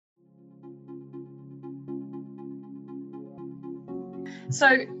So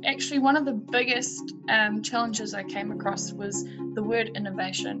actually one of the biggest challenges I came across was the word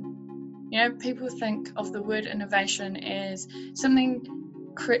innovation. You know, people think of the word innovation as something,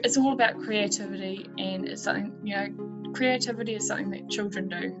 it's all about creativity, and it's something, you know, creativity is something that children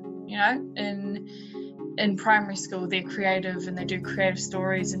do, you know, in primary school they're creative and they do creative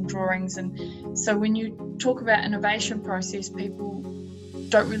stories and drawings, and so when you talk about innovation process, people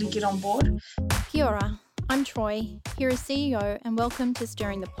don't really get on board. Kia ora, I'm Troy, here as CEO, and welcome to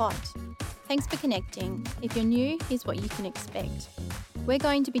Stirring the Pot. Thanks for connecting. If you're new, here's what you can expect. We're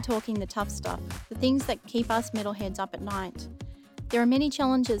going to be talking the tough stuff, the things that keep us metalheads up at night. There are many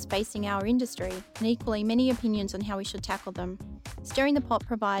challenges facing our industry, and equally many opinions on how we should tackle them. Stirring the Pot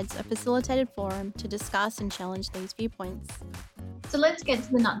provides a facilitated forum to discuss and challenge these viewpoints. So let's get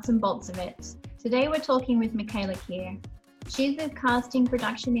to the nuts and bolts of it. Today we're talking with Michaela Keir. She's the casting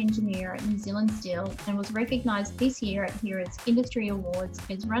production engineer at New Zealand Steel and was recognised this year at HERA's Industry Awards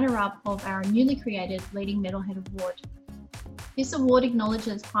as runner-up of our newly created Leading Metalhead Award. This award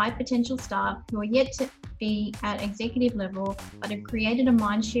acknowledges high potential staff who are yet to be at executive level but have created a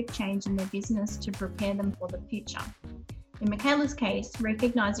mind-shift change in their business to prepare them for the future. In Michaela's case,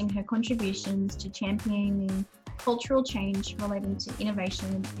 recognising her contributions to championing cultural change relating to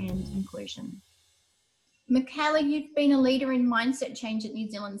innovation and inclusion. Michaela, you've been a leader in mindset change at New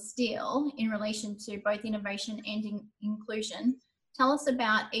Zealand Steel in relation to both innovation and inclusion. Tell us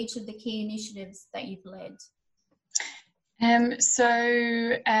about each of the key initiatives that you've led.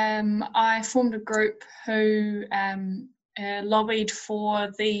 I formed a group who lobbied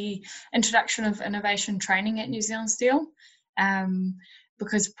for the introduction of innovation training at New Zealand Steel,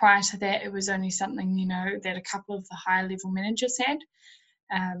 because prior to that it was only something, you know, that a couple of the higher level managers had.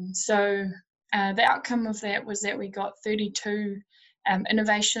 The outcome of that was that we got 32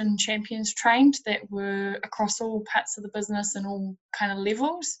 innovation champions trained that were across all parts of the business and all kind of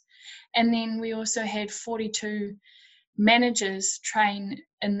levels. And then we also had 42 managers train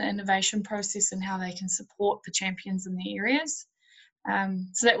in the innovation process and how they can support the champions in the areas.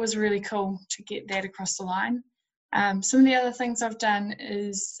 So that was really cool to get that across the line. Some of the other things I've done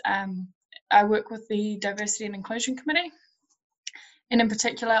is I work with the Diversity and Inclusion Committee. And in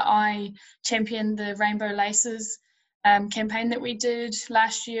particular, I championed the Rainbow Laces campaign that we did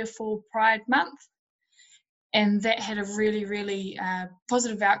last year for Pride Month. And that had a really, really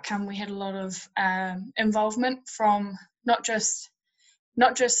positive outcome. We had a lot of involvement from not just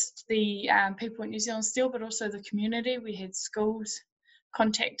the people at New Zealand Steel, but also the community. We had schools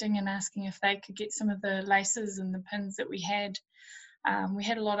contacting and asking if they could get some of the laces and the pins that we had. We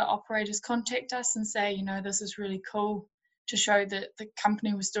had a lot of operators contact us and say, you know, this is really cool, to show that the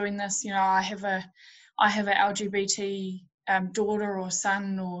company was doing this. You know, I have a LGBT daughter or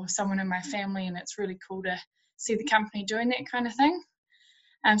son or someone in my family, and it's really cool to see the company doing that kind of thing.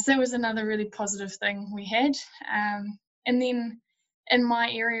 So that was another really positive thing we had. And then in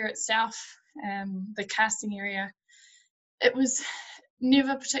my area itself, the casting area, it was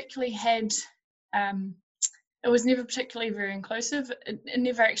never particularly very inclusive. It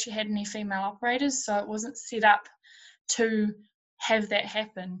never actually had any female operators, so it wasn't set up to have that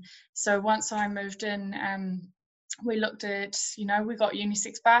happen. So once I moved in, we looked at, you know, we got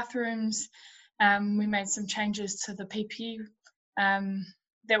unisex bathrooms, we made some changes to the PPE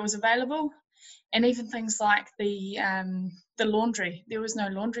that was available, and even things like the laundry. There was no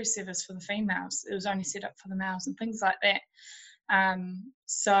laundry service for the females, it was only set up for the males, and things like that.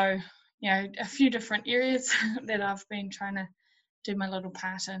 So, you know, a few different areas that I've been trying to do my little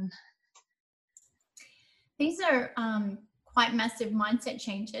part in. These are quite massive mindset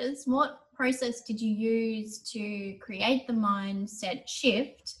changes. What process did you use to create the mindset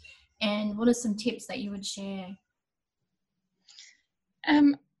shift, and what are some tips that you would share?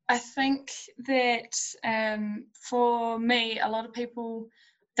 I think that for me, a lot of people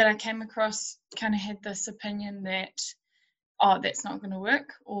that I came across kind of had this opinion that, oh, that's not going to work,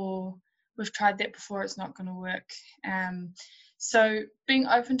 or we've tried that before, it's not going to work. So being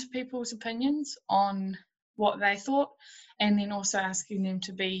open to people's opinions on what they thought, and then also asking them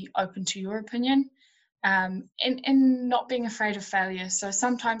to be open to your opinion, and not being afraid of failure. So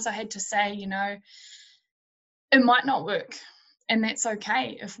sometimes I had to say, you know, it might not work, and that's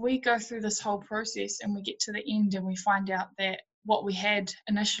okay. If we go through this whole process and we get to the end and we find out that what we had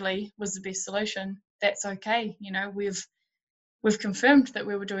initially was the best solution, that's okay. You know, we've confirmed that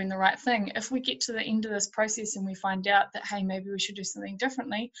we were doing the right thing. If we get to the end of this process and we find out that, hey, maybe we should do something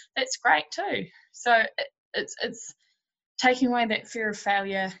differently, that's great too. So it's taking away that fear of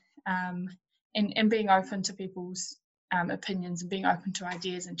failure, and being open to people's opinions and being open to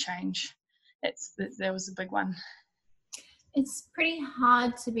ideas and change. That was a big one. It's pretty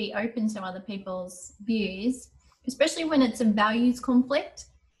hard to be open to other people's views, especially when it's a values conflict.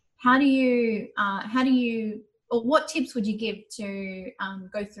 How do you, or what tips would you give to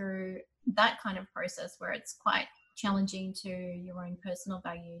go through that kind of process where it's quite challenging to your own personal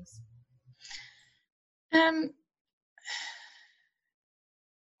values?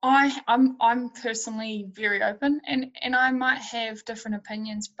 I'm personally very open, and I might have different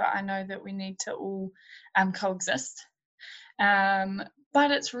opinions, but I know that we need to all coexist. But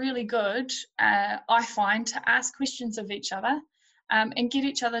it's really good, I find, to ask questions of each other, and get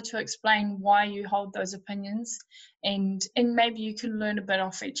each other to explain why you hold those opinions, and maybe you can learn a bit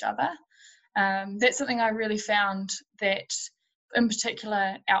off each other. That's something I really found that, in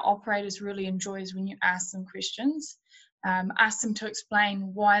particular, our operators really enjoys when you ask them questions. Ask them to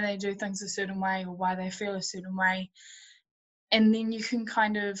explain why they do things a certain way or why they feel a certain way, and then you can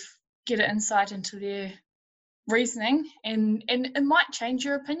kind of get an insight into their reasoning, and it might change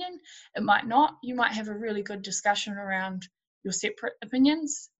your opinion, it might not. You might have a really good discussion around your separate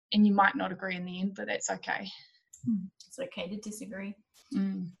opinions, and you might not agree in the end, but that's okay. It's okay to disagree.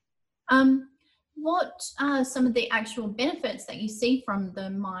 Mm. What are some of the actual benefits that you see from the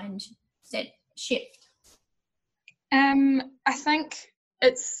mindset shift? I think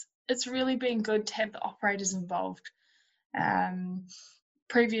it's really been good to have the operators involved.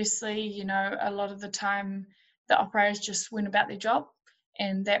 Previously, you know, a lot of the time the operators just went about their job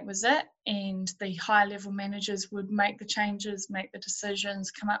and that was it, and the high level managers would make the changes, make the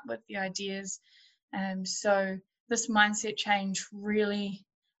decisions, come up with the ideas. So this mindset change really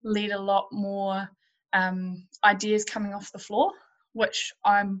led a lot more ideas coming off the floor, which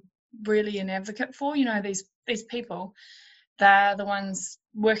I'm really an advocate for. You know, these people, they're the ones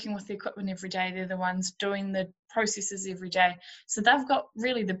working with the equipment every day, they're the ones doing the processes every day, so they've got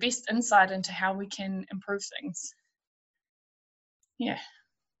really the best insight into how we can improve things. Yeah.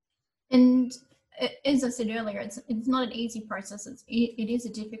 And as I said earlier, it's not an easy process. It is a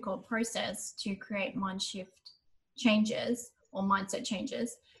difficult process to create mind shift changes or mindset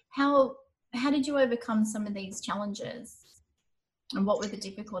changes. How did you overcome some of these challenges, and what were the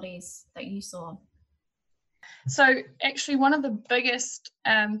difficulties that you saw? So actually, one of the biggest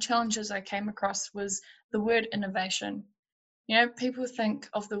challenges I came across was the word innovation. You know, people think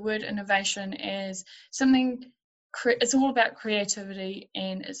of the word innovation as something, it's all about creativity,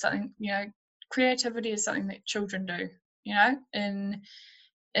 and it's something, you know, creativity is something that children do. You know,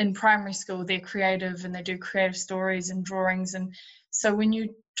 in primary school, they're creative and they do creative stories and drawings. And so when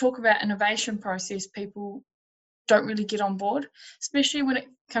you talk about innovation process, people don't really get on board, especially when it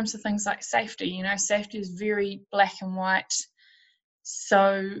comes to things like safety. You know, safety is very black and white.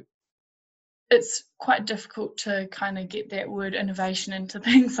 So it's quite difficult to kind of get that word innovation into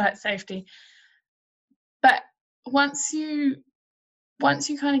things like safety. But once you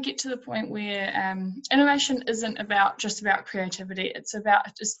kind of get to the point where innovation isn't just about creativity, it's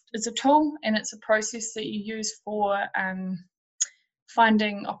a tool, and it's a process that you use for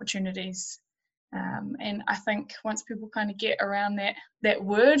finding opportunities. And I think once people kind of get around that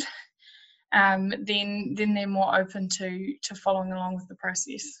word, then they're more open to following along with the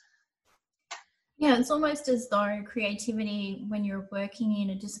process. Yeah, it's almost as though creativity, when you're working in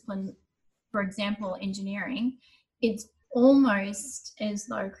a discipline, for example, engineering, it's almost as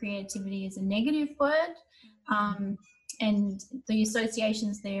though creativity is a negative word. And the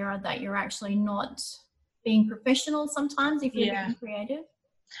associations there are that you're actually not being professional sometimes if you're being creative.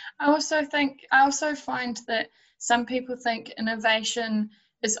 I also find that some people think innovation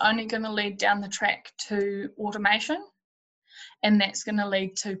is only going to lead down the track to automation, and that's going to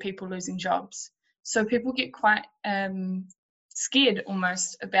lead to people losing jobs. So people get quite scared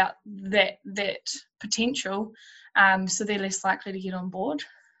almost about that potential, so they're less likely to get on board.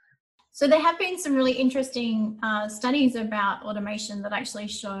 So there have been some really interesting studies about automation that actually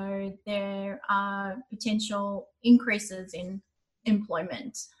show there are potential increases in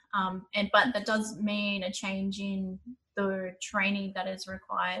employment, but that does mean a change in the training that is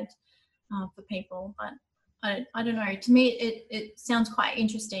required for people. But I don't know, to me it sounds quite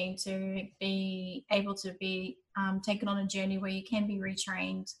interesting to be able to be taken on a journey where you can be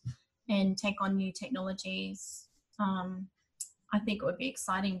retrained and take on new technologies. I think it would be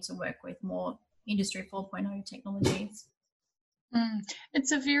exciting to work with more Industry 4.0 technologies.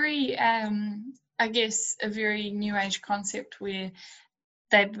 It's a very, I guess, a very new age concept where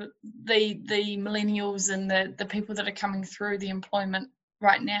the millennials and the people that are coming through the employment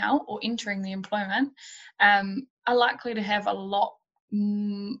right now or entering the employment are likely to have a lot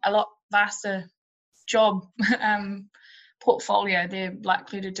vaster job portfolio. They're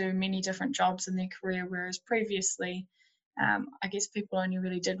likely to do many different jobs in their career, whereas previously I guess people only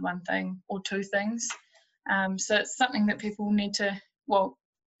really did one thing or two things. So it's something that people need to,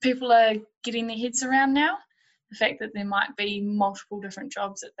 people are getting their heads around now, the fact that there might be multiple different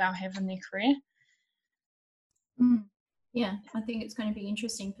jobs that they'll have in their career. Yeah, I think it's going to be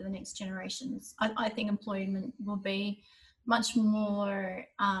interesting for the next generations. I think employment will be much more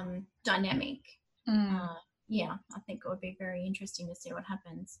dynamic. Yeah, I think it would be very interesting to see what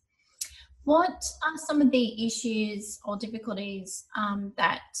happens. What are some of the issues or difficulties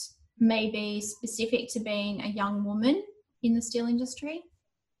that may be specific to being a young woman in the steel industry?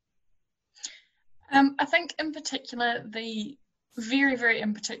 I think in particular, the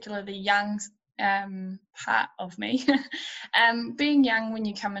young part of me. Being young when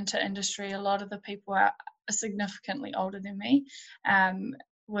you come into industry, a lot of the people are significantly older than me,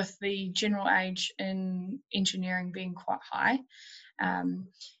 with the general age in engineering being quite high.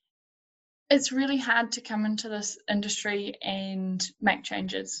 It's really hard to come into this industry and make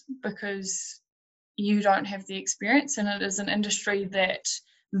changes because you don't have the experience, and it is an industry that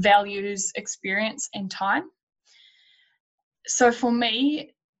values experience and time. So for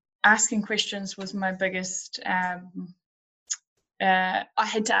me, asking questions was my biggest, I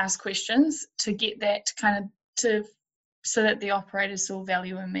had to ask questions to get that so that the operators saw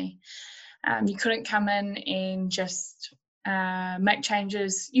value in me. You couldn't come in and just make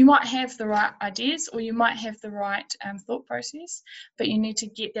changes. You might have the right ideas or you might have the right thought process, but you need to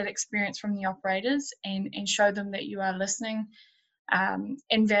get that experience from the operators and show them that you are listening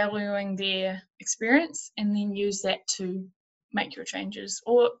and valuing their experience, and then use that to make your changes,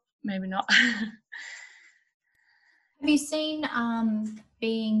 or maybe not. Have you seen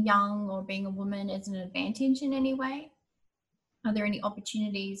being young or being a woman as an advantage in any way? Are there any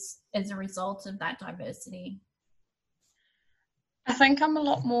opportunities as a result of that diversity? I think I'm a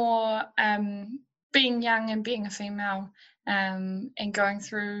lot more, being young and being a female, and going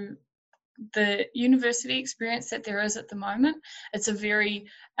through the university experience that there is at the moment. It's a very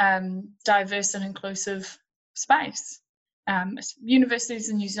diverse and inclusive space. Universities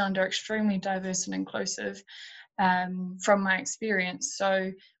in New Zealand are extremely diverse and inclusive, from my experience.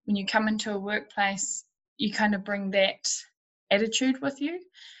 So when you come into a workplace, you kind of bring that attitude with you,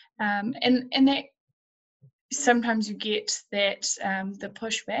 and that sometimes you get that the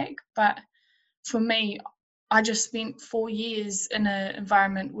pushback. But for me, I just spent 4 years in an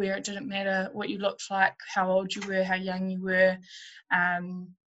environment where it didn't matter what you looked like, how old you were, how young you were,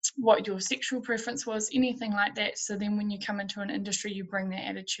 what your sexual preference was, anything like that. So then when you come into an industry, you bring that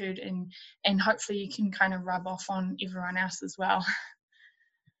attitude, and hopefully you can kind of rub off on everyone else as well.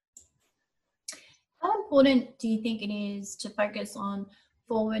 How important do you think it is to focus on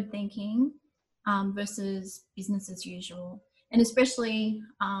forward thinking versus business as usual? And especially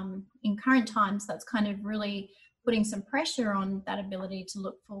in current times, that's kind of really putting some pressure on that ability to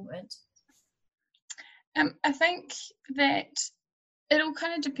look forward. I think that it all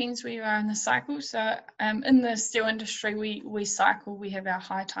kind of depends where you are in the cycle. So in the steel industry, we cycle. We have our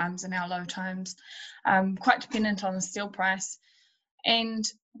high times and our low times, quite dependent on the steel price. And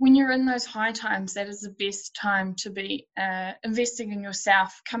when you're in those high times, that is the best time to be investing in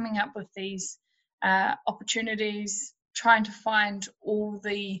yourself, coming up with these opportunities, trying to find all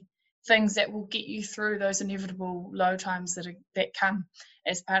the things that will get you through those inevitable low times that come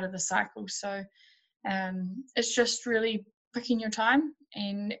as part of the cycle. So it's just really picking your time,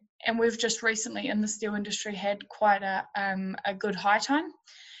 and we've just recently in the steel industry had quite a good high time,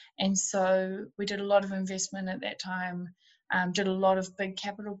 and so we did a lot of investment at that time, did a lot of big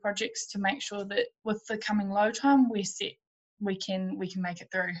capital projects to make sure that with the coming low time we can make it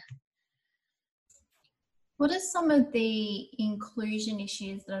through. What are some of the inclusion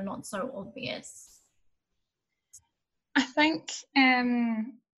issues that are not so obvious? I think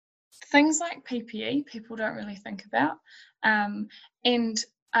things like PPE people don't really think about, and in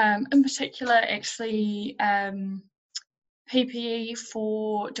particular actually PPE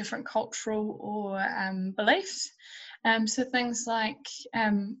for different cultural or beliefs. So things like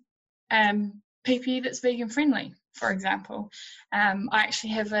PPE that's vegan friendly, for example. I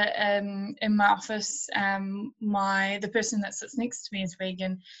actually have in my office, the person that sits next to me is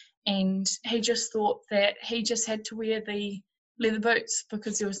vegan, and he just thought that he just had to wear the leather boots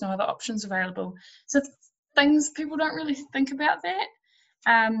because there was no other options available. So things people don't really think about that.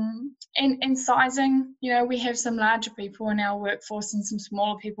 And sizing, we have some larger people in our workforce and some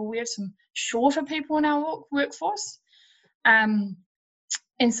smaller people. We have some shorter people in our workforce. And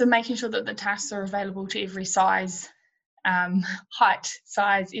so making sure that the tasks are available to every size, height,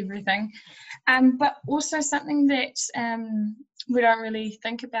 size, everything. But also something that we don't really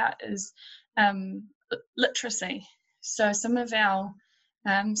think about is literacy. So some of our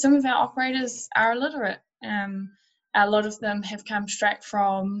operators are illiterate. A lot of them have come straight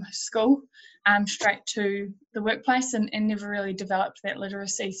from school, straight to the workplace, and never really developed that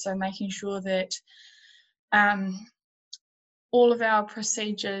literacy. So making sure that all of our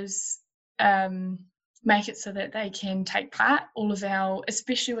procedures make it so that they can take part.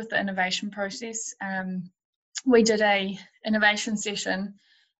 Especially with the innovation process, we did a innovation session,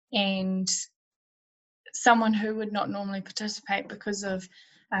 and someone who would not normally participate because of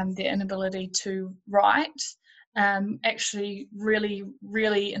their inability to write actually really,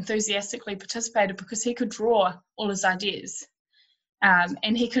 really enthusiastically participated because he could draw all his ideas.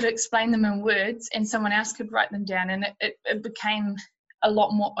 And he could explain them in words, and someone else could write them down, and it became a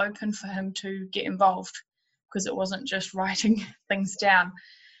lot more open for him to get involved because it wasn't just writing things down.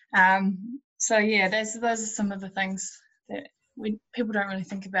 So yeah, those are some of the things that people don't really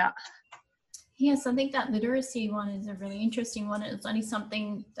think about. Yes, I think that literacy one is a really interesting one. It's only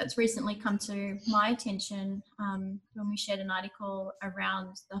something that's recently come to my attention when we shared an article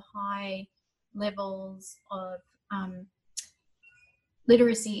around the high levels of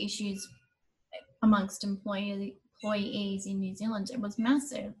literacy issues amongst employees in New Zealand. It was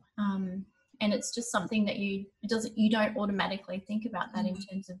massive, and it's just something that you don't automatically think about that in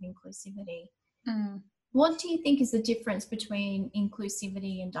terms of inclusivity. What do you think is the difference between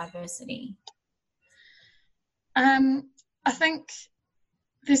inclusivity and diversity? I think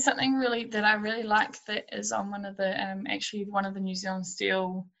there's something really that I really like that is on one of the New Zealand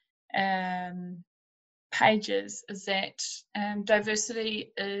Steel pages, is that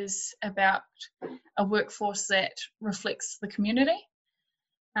diversity is about a workforce that reflects the community,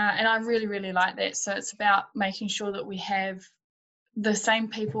 and I really, really like that. So it's about making sure that we have the same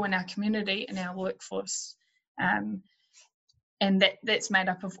people in our community in our workforce, and that's made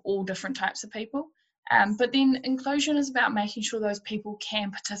up of all different types of people. But then inclusion is about making sure those people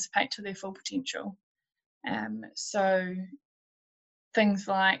can participate to their full potential. So things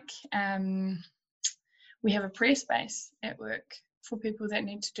like we have a prayer space at work for people that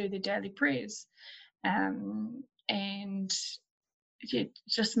need to do their daily prayers, and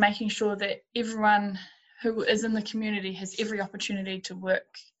just making sure that everyone who is in the community has every opportunity to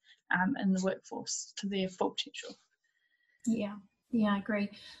work in the workforce to their full potential. Yeah, I agree.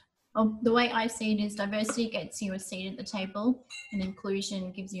 The way I see it is diversity gets you a seat at the table, and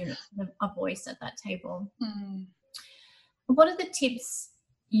inclusion gives you a voice at that table. What are the tips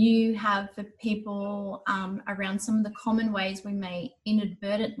you have for people around some of the common ways we may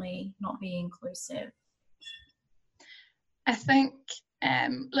inadvertently not be inclusive? I think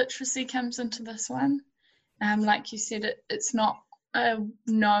literacy comes into this one. Like you said, it's not a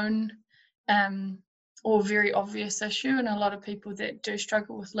known or very obvious issue, and a lot of people that do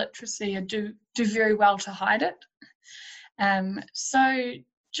struggle with literacy do very well to hide it. So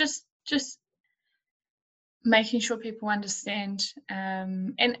just making sure people understand,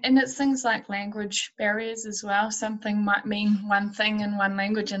 and it's things like language barriers as well. Something might mean one thing in one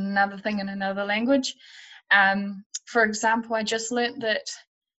language and another thing in another language. For example, I just learnt that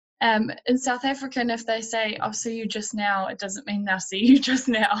in South African, if they say, "I'll see you just now," it doesn't mean they'll see you just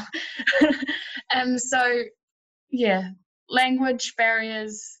now. So, yeah, language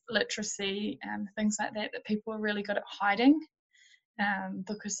barriers, literacy, things like that people are really good at hiding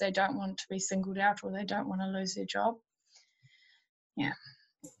because they don't want to be singled out or they don't want to lose their job. Yeah.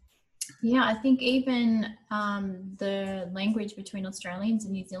 Yeah, I think even the language between Australians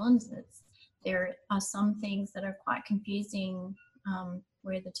and New Zealanders, there are some things that are quite confusing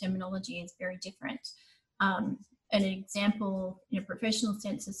where the terminology is very different. An example in a professional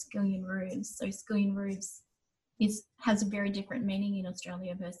sense is skillion roofs. So skillion roofs has a very different meaning in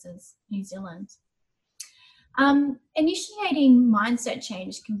Australia versus New Zealand. Initiating mindset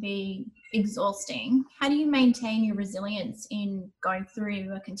change can be exhausting. How do you maintain your resilience in going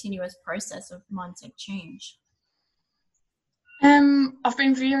through a continuous process of mindset change? I've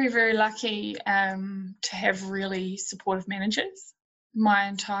been very, very lucky to have really supportive managers my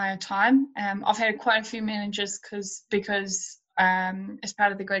entire time. I've had quite a few managers because as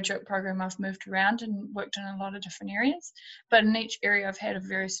part of the graduate program I've moved around and worked in a lot of different areas, but in each area I've had a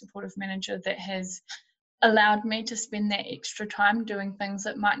very supportive manager that has allowed me to spend that extra time doing things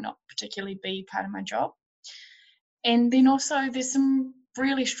that might not particularly be part of my job. And then also there's some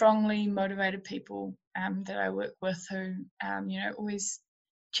really strongly motivated people that I work with who always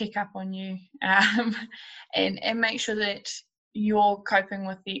check up on you and make sure that you're coping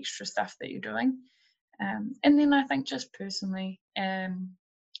with the extra stuff that you're doing. And then I think just personally,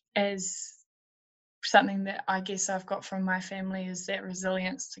 as something that I guess I've got from my family, is that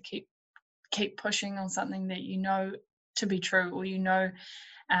resilience to keep pushing on something that you know to be true, or you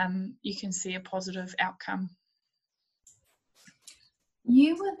can see a positive outcome.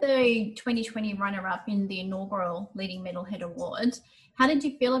 You were the 2020 runner-up in the inaugural Leading Metalhead Award. How did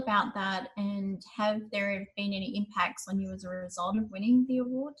you feel about that, and have there been any impacts on you as a result of winning the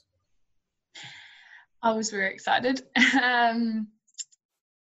award? I was very excited.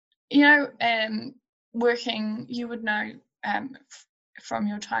 Working, you would know from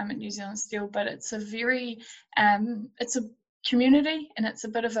your time at New Zealand Steel, but it's a very, it's a community and it's a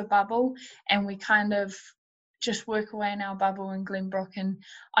bit of a bubble, and we kind of just work away in our bubble in Glenbrook, and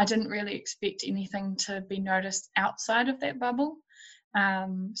I didn't really expect anything to be noticed outside of that bubble.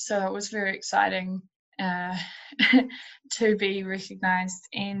 So it was very exciting to be recognised,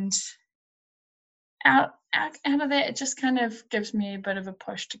 and out of that, it just kind of gives me a bit of a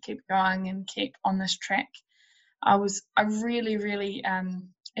push to keep going and keep on this track. I really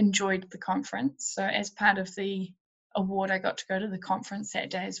enjoyed the conference. So as part of the award, I got to go to the conference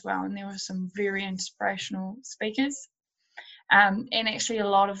that day as well, and there were some very inspirational speakers. And actually a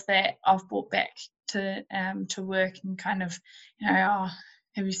lot of that I've brought back to work, and kind of, have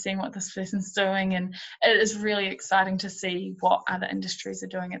you seen what this person's doing? And it is really exciting to see what other industries are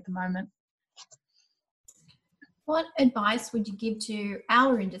doing at the moment. What advice would you give to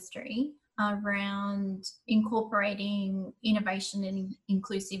our industry around incorporating innovation and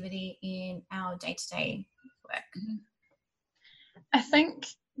inclusivity in our day-to-day work? I think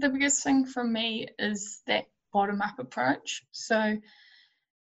the biggest thing for me is that bottom-up approach. So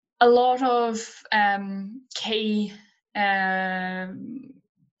a lot of key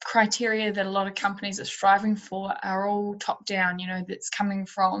criteria that a lot of companies are striving for are all top-down, that's coming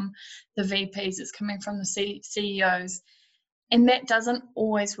from the VPs, it's coming from the CEOs. And that doesn't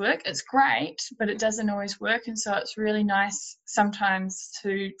always work. It's great, but it doesn't always work. And so it's really nice sometimes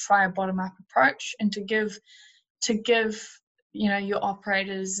to try a bottom-up approach, and to give your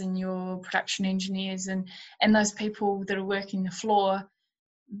operators and your production engineers and those people that are working the floor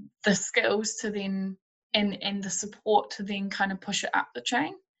the skills to then and the support to then kind of push it up the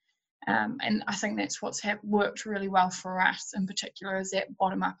chain. And I think that's what's worked really well for us in particular, is that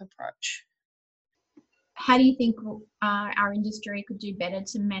bottom-up approach. How do you think our industry could do better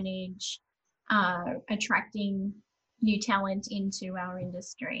to manage attracting new talent into our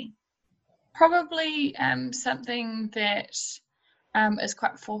industry? Probably something that is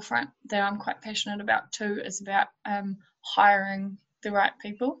quite forefront, that I'm quite passionate about too, is about hiring the right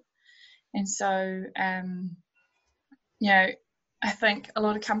people. And so, I think a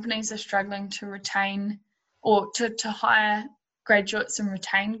lot of companies are struggling to retain or to hire graduates and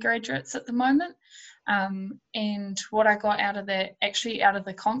retain graduates at the moment. And what I got out of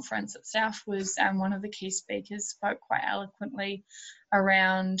the conference itself was one of the key speakers spoke quite eloquently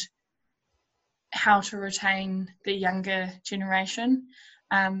around how to retain the younger generation.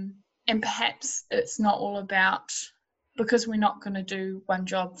 And perhaps it's not all about, because we're not going to do one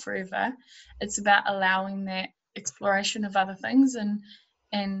job forever, it's about allowing that exploration of other things, and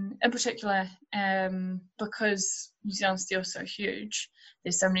in particular, because New Zealand Steel is so huge,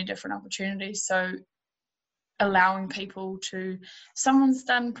 there's so many different opportunities. So allowing people someone's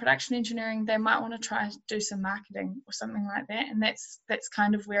done production engineering, they might want to try to do some marketing or something like that, and that's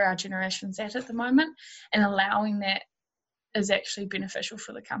kind of where our generation's at the moment, and allowing that is actually beneficial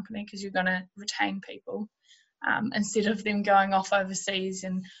for the company, because you're going to retain people instead of them going off overseas,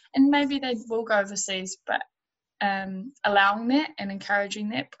 and maybe they will go overseas, but allowing that and encouraging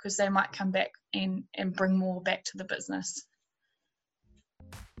that, because they might come back and bring more back to the business.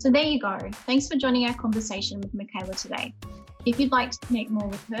 So there you go. Thanks for joining our conversation with Michaela today. If you'd like to connect more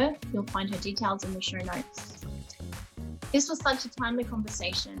with her, you'll find her details in the show notes. This was such a timely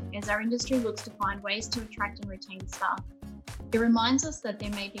conversation as our industry looks to find ways to attract and retain staff. It reminds us that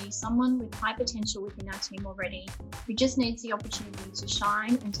there may be someone with high potential within our team already who just needs the opportunity to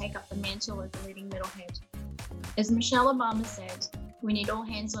shine and take up the mantle of the leading metalhead. As Michelle Obama said, we need all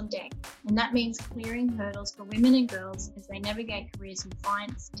hands on deck, and that means clearing hurdles for women and girls as they navigate careers in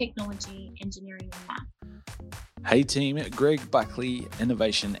science, technology, engineering, and math. Hey team, Greg Buckley,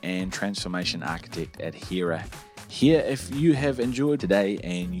 Innovation and Transformation Architect at HERA. Here, if you have enjoyed today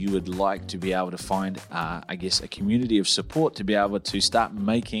and you would like to be able to find, a community of support to be able to start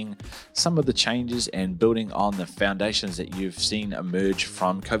making some of the changes and building on the foundations that you've seen emerge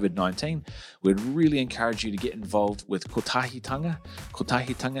from COVID-19, we'd really encourage you to get involved with Kotahitanga.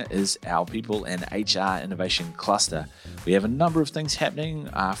 Kotahitanga is our people and HR innovation cluster. We have a number of things happening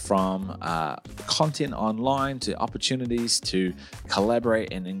from content online to opportunities to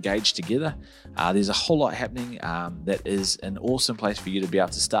collaborate and engage together. There's a whole lot happening that is an awesome place for you to be able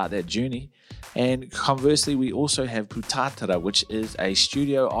to start that journey. And conversely, we also have Putatara, which is a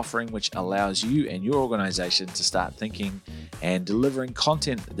studio offering which allows you and your organization to start thinking and delivering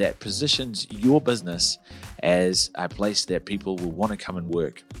content that positions your business as a place that people will want to come and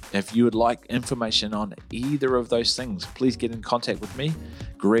work. If you would like information on either of those things, please get in contact with me,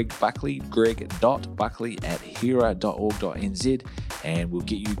 Greg Buckley, greg.buckley@hera.org.nz, and we'll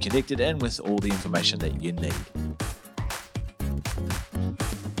get you connected in with all the information that you need.